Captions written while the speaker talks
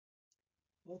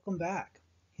Welcome back.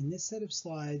 In this set of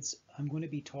slides, I'm going to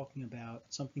be talking about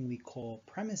something we call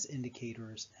premise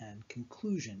indicators and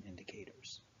conclusion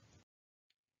indicators.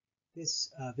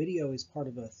 This video is part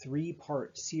of a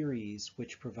three-part series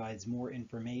which provides more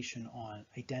information on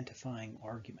identifying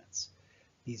arguments.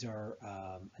 These are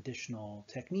additional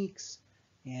techniques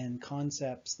and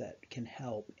concepts that can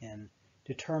help in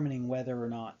determining whether or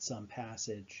not some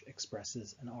passage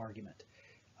expresses an argument.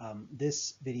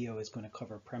 This video is going to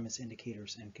cover premise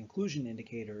indicators and conclusion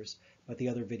indicators, but the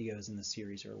other videos in the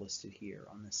series are listed here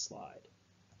on this slide.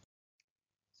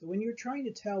 So when you're trying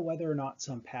to tell whether or not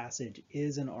some passage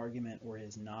is an argument or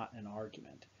is not an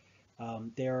argument,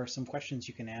 there are some questions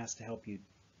you can ask to help you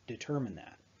determine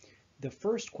that. The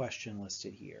first question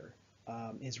listed here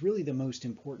is really the most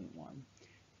important one.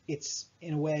 It's,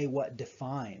 in a way, what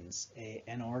defines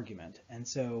an argument. And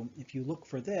so if you look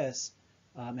for this,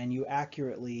 and you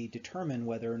accurately determine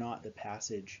whether or not the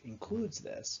passage includes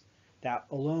this, that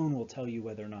alone will tell you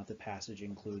whether or not the passage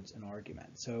includes an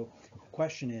argument. So the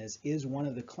question is one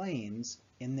of the claims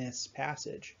in this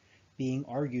passage being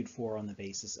argued for on the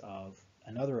basis of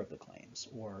another of the claims,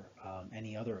 or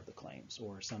any other of the claims,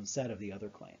 or some set of the other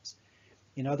claims?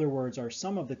 In other words, are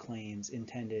some of the claims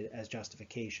intended as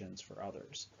justifications for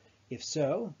others? If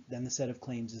so, then the set of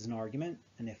claims is an argument,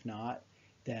 and if not,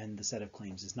 then the set of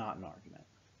claims is not an argument.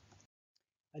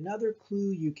 Another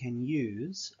clue you can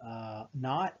use,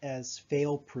 not as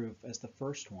fail-proof as the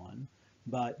first one,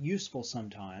 but useful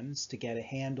sometimes to get a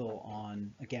handle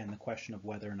on, again, the question of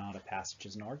whether or not a passage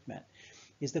is an argument,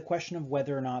 is the question of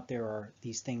whether or not there are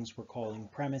these things we're calling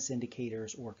premise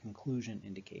indicators or conclusion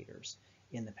indicators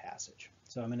in the passage.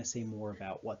 So I'm going to say more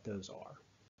about what those are.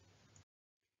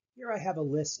 Here I have a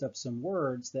list of some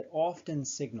words that often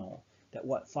signal that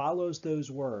what follows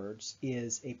those words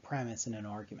is a premise in an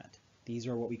argument. These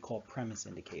are what we call premise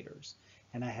indicators.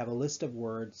 And I have a list of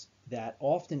words that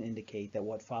often indicate that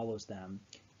what follows them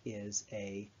is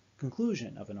a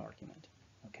conclusion of an argument.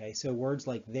 Okay, so words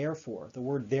like therefore, the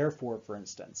word therefore, for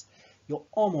instance, you'll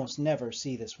almost never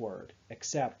see this word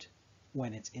except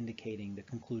when it's indicating the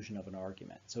conclusion of an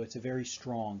argument. So it's a very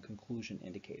strong conclusion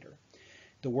indicator.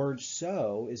 The word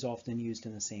so is often used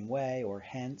in the same way, or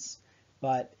hence,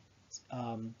 but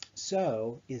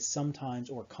so is sometimes,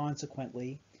 or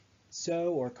consequently,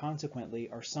 so or consequently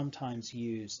are sometimes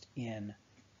used in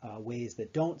ways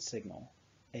that don't signal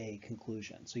a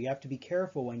conclusion. So you have to be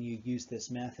careful when you use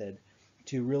this method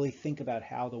to really think about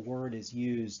how the word is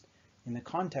used in the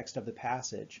context of the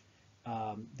passage.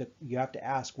 You have to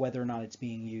ask whether or not it's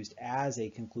being used as a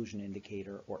conclusion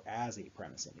indicator or as a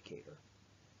premise indicator.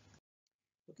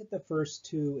 Look at the first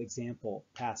two example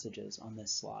passages on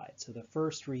this slide. So the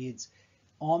first reads,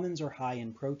 almonds are high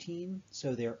in protein,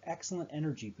 so they're excellent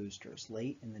energy boosters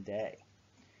late in the day.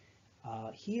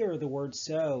 Here, the word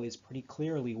so is pretty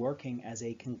clearly working as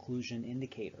a conclusion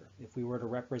indicator. If we were to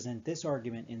represent this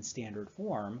argument in standard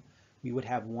form, we would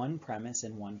have one premise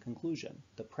and one conclusion.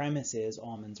 The premise is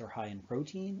almonds are high in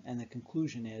protein, and the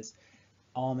conclusion is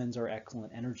almonds are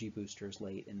excellent energy boosters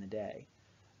late in the day.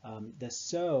 The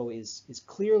so is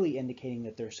clearly indicating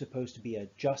that there's supposed to be a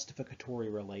justificatory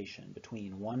relation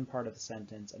between one part of the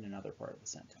sentence and another part of the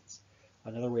sentence.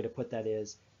 Another way to put that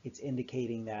is it's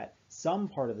indicating that some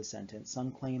part of the sentence,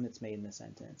 some claim that's made in the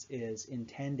sentence, is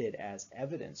intended as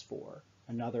evidence for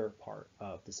another part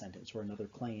of the sentence or another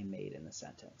claim made in the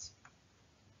sentence.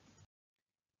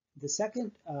 The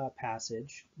second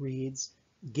passage reads,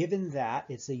 given that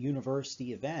it's a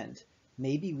university event,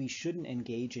 maybe we shouldn't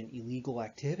engage in illegal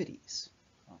activities.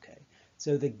 Okay,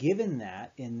 so the given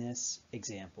that in this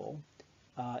example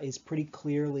is pretty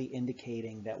clearly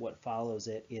indicating that what follows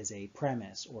it is a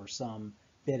premise or some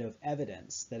bit of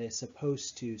evidence that is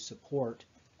supposed to support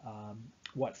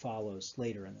what follows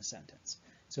later in the sentence.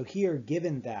 So here,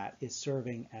 given that is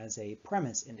serving as a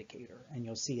premise indicator, and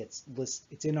you'll see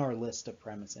it's in our list of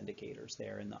premise indicators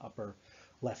there in the upper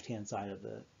left-hand side of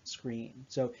the screen.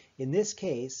 So in this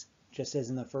case, just as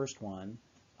in the first one,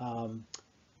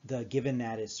 the given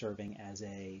that is serving as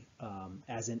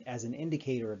an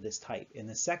indicator of this type. In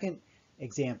the second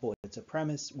example, it's a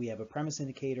premise. We have a premise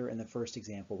indicator. In the first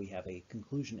example, we have a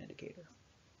conclusion indicator.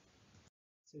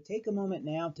 So take a moment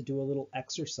now to do a little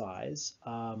exercise.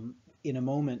 In a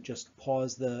moment, just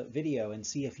pause the video and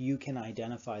see if you can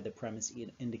identify the premise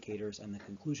indicators and the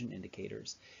conclusion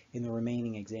indicators in the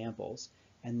remaining examples.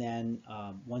 And then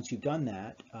once you've done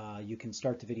that, you can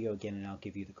start the video again and I'll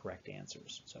give you the correct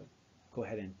answers. So go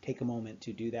ahead and take a moment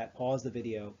to do that. Pause the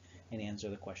video and answer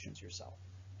the questions yourself.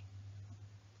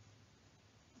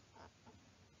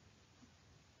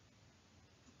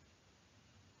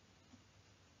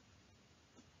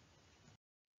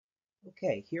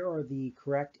 Okay, here are the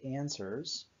correct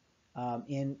answers.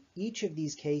 In each of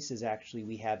these cases, actually,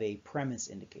 we have a premise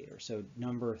indicator. So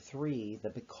number 3, the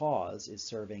because, is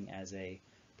serving as a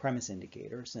premise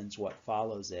indicator, since what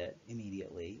follows it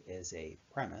immediately is a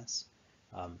premise.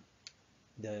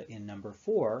 In number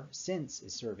 4, since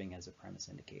is serving as a premise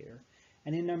indicator.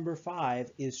 And in number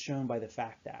 5 is shown by the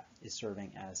fact that is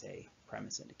serving as a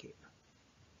premise indicator.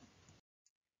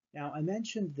 Now, I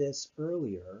mentioned this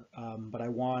earlier, but I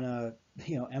want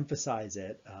to emphasize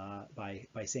it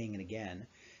by saying it again,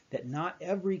 that not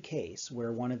every case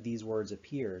where one of these words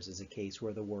appears is a case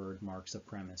where the word marks a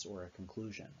premise or a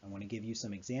conclusion. I want to give you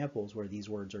some examples where these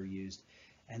words are used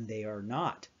and they are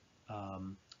not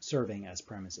serving as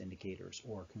premise indicators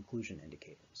or conclusion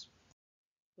indicators.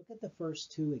 Look at the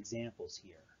first 2 examples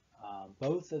here.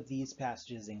 Both of these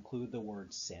passages include the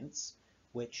word since,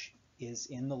 which is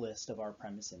in the list of our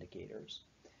premise indicators.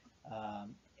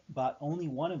 But only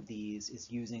one of these is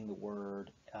using the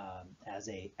word as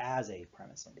a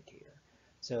premise indicator.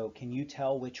 So can you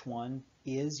tell which one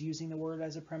is using the word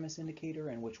as a premise indicator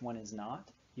and which one is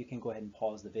not? You can go ahead and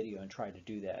pause the video and try to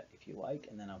do that if you like,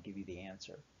 and then I'll give you the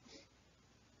answer.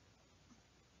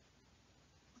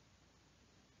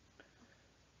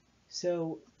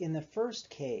 So in the first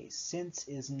case, since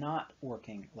is not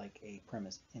working like a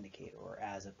premise indicator or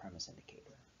as a premise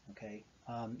indicator. Okay.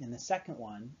 In the second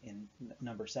one, in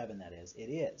number 7, that is, it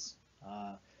is.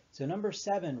 So number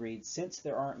 7 reads, since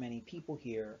there aren't many people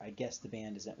here, I guess the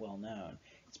band isn't well known.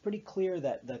 It's pretty clear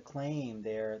that the claim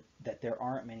there that there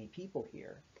aren't many people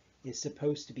here is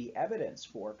supposed to be evidence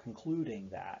for concluding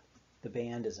that the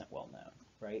band isn't well known.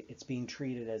 Right? It's being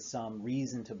treated as some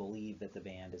reason to believe that the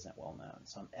band isn't well known,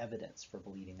 some evidence for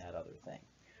believing that other thing.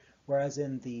 Whereas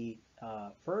in the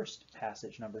first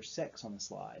passage, number 6 on the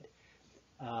slide,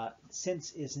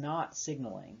 since is not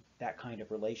signaling that kind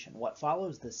of relation. What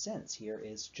follows the since here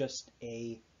is just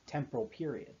a temporal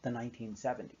period, the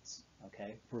 1970s.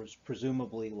 Okay,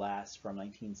 presumably lasts from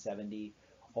 1970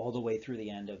 all the way through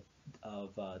the end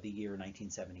of the year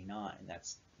 1979.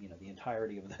 That's the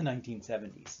entirety of the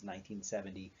 1970s,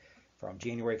 1970 from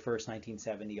January 1st,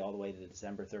 1970 all the way to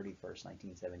December 31st,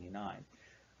 1979.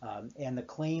 And the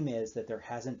claim is that there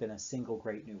hasn't been a single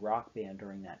great new rock band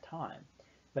during that time.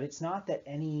 But it's not that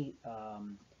any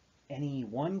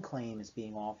one claim is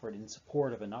being offered in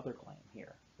support of another claim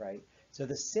here, right? So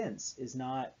the since is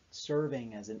not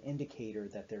serving as an indicator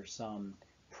that there's some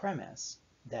premise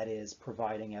that is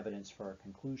providing evidence for a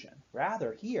conclusion.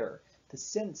 Rather, here, the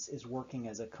since is working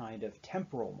as a kind of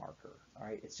temporal marker. All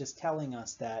right, it's just telling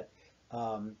us that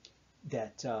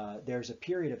there's a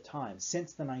period of time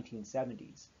since the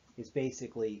 1970s is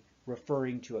basically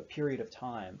referring to a period of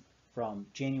time from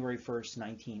January 1st,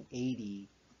 1980,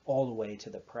 all the way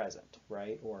to the present,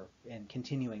 right? And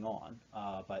continuing on,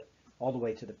 but all the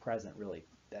way to the present, really.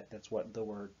 That's what the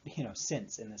word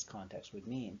since in this context would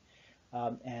mean.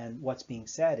 And what's being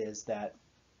said is that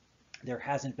there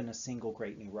hasn't been a single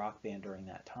great new rock band during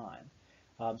that time.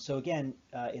 So again,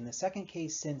 in the second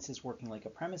case, since is working like a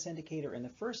premise indicator. In the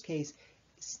first case,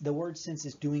 the word since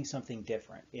is doing something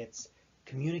different. It's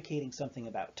communicating something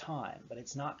about time, but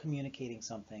it's not communicating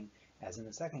something, as in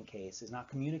the second case, is not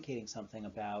communicating something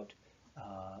about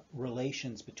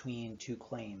relations between 2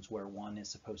 claims where one is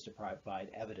supposed to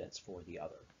provide evidence for the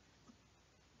other.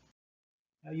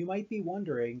 Now you might be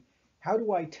wondering, how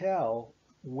do I tell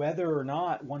whether or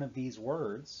not one of these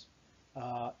words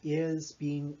is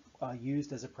being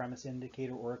used as a premise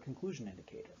indicator or a conclusion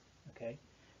indicator? Okay,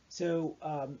 so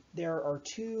there are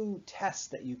 2 tests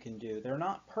that you can do. They're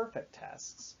not perfect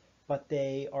tests, but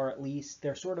they are at least,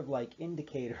 they're sort of like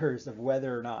indicators of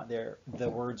whether or not the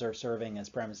words are serving as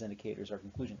premise indicators or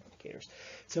conclusion indicators.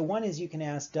 So one is you can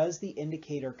ask, does the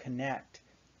indicator connect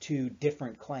to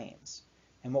different claims?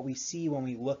 And what we see when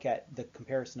we look at the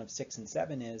comparison of 6 and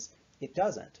 7 is it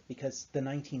doesn't, because the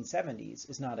 1970s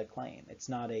is not a claim. It's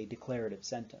not a declarative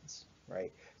sentence,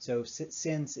 right? So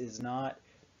since is not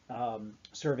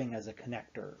serving as a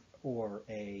connector or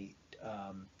a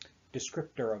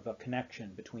descriptor of a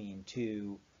connection between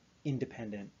 2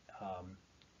 independent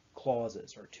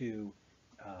clauses or two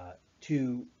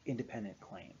independent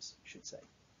claims, I should say.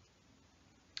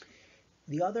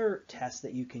 The other test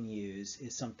that you can use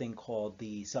is something called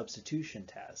the substitution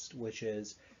test, which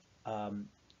is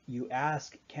you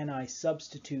ask, can I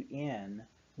substitute in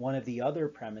one of the other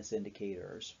premise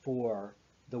indicators for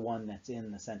the one that's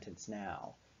in the sentence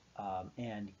now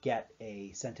and get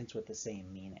a sentence with the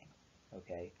same meaning,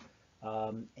 okay?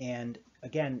 And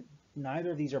again,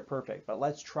 neither of these are perfect, but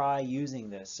let's try using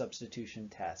this substitution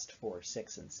test for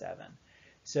 6 and 7.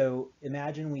 So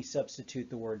imagine we substitute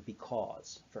the word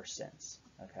because for since,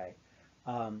 okay?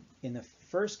 In the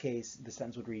first case, the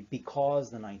sentence would read, because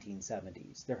the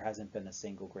 1970s, there hasn't been a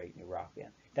single great new rock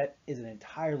band. That is an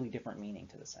entirely different meaning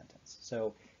to the sentence.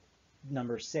 So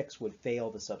number 6 would fail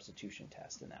the substitution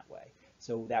test in that way.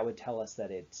 So that would tell us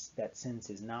that that since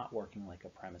is not working like a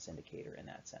premise indicator in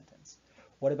that sentence.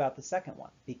 What about the second one?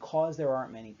 Because there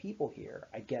aren't many people here,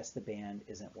 I guess the band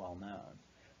isn't well known.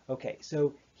 Okay,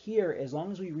 so here, as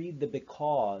long as we read the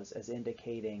because as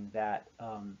indicating that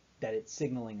that it's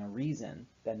signaling a reason,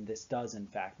 then this does in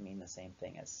fact mean the same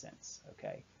thing as since.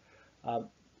 Okay.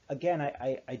 Again,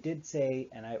 I did say,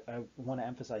 and I want to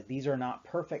emphasize, these are not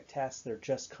perfect tests. They're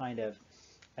just kind of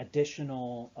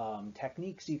additional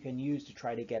techniques you can use to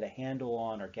try to get a handle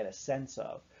on or get a sense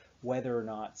of whether or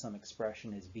not some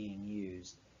expression is being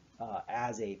used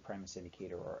as a premise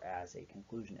indicator or as a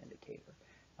conclusion indicator.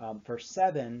 For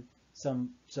 7,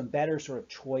 some better sort of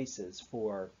choices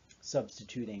for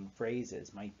substituting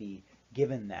phrases might be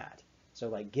given that. So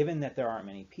like, given that there aren't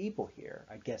many people here,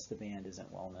 I guess the band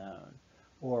isn't well known.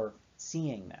 Or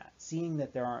seeing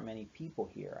that there aren't many people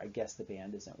here, I guess the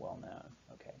band isn't well known.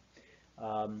 Okay.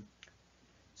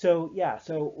 So yeah,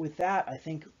 so with that, I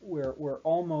think we're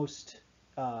almost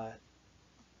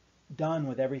done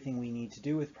with everything we need to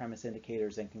do with premise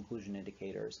indicators and conclusion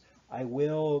indicators. I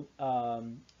will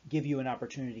give you an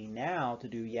opportunity now to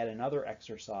do yet another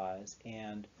exercise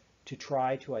and to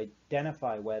try to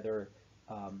identify whether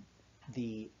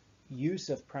the use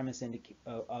of premise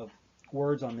of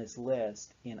words on this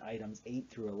list in items 8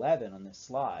 through 11 on this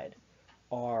slide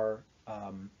are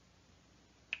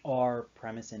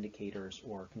premise indicators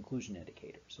or conclusion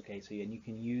indicators. Okay, so you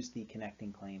can use the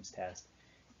connecting claims test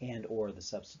and or the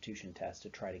substitution test to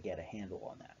try to get a handle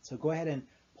on that. So go ahead and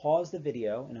pause the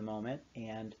video in a moment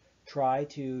and try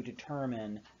to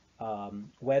determine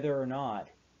whether or not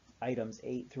items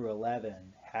 8 through 11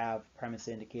 have premise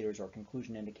indicators or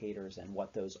conclusion indicators and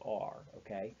what those are,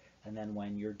 okay? And then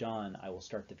when you're done, I will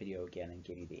start the video again and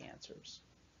give you the answers.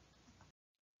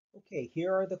 Okay,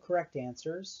 here are the correct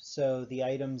answers. So the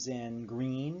items in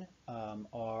green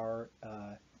are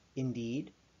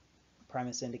indeed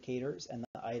premise indicators, and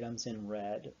the items in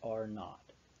red are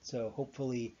not. So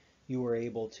hopefully you were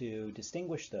able to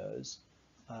distinguish those.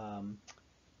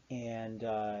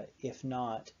 If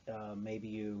not, maybe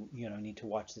you need to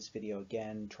watch this video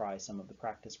again, try some of the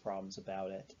practice problems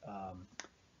about it,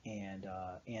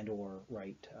 and or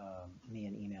write me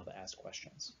an email to ask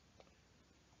questions.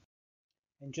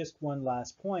 And just one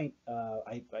last point,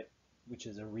 which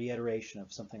is a reiteration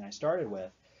of something I started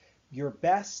with. Your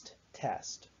best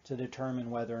test to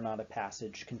determine whether or not a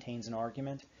passage contains an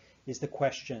argument is the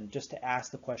question, just to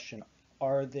ask the question,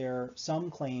 are there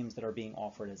some claims that are being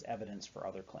offered as evidence for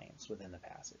other claims within the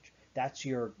passage? That's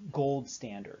your gold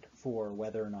standard for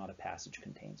whether or not a passage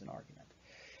contains an argument.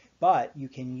 But you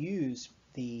can use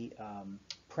the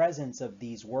presence of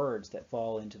these words that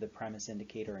fall into the premise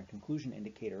indicator and conclusion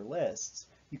indicator lists.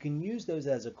 You can use those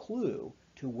as a clue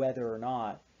to whether or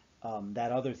not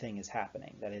that other thing is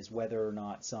happening. That is, whether or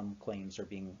not some claims are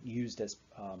being used as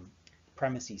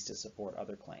premises to support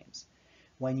other claims.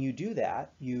 When you do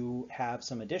that, you have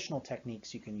some additional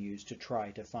techniques you can use to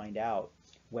try to find out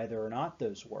whether or not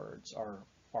those words are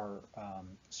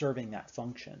serving that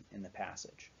function in the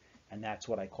passage. And that's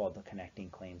what I call the connecting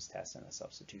claims test and the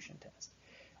substitution test.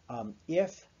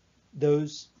 If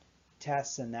those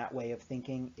tests and that way of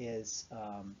thinking is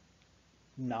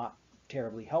not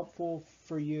terribly helpful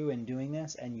for you in doing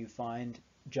this, and you find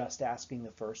just asking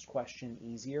the first question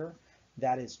easier,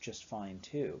 that is just fine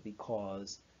too,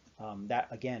 because that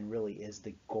again really is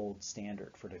the gold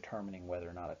standard for determining whether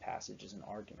or not a passage is an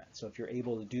argument. So if you're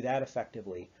able to do that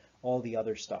effectively, all the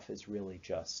other stuff is really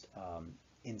just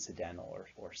incidental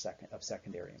or of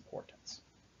secondary importance.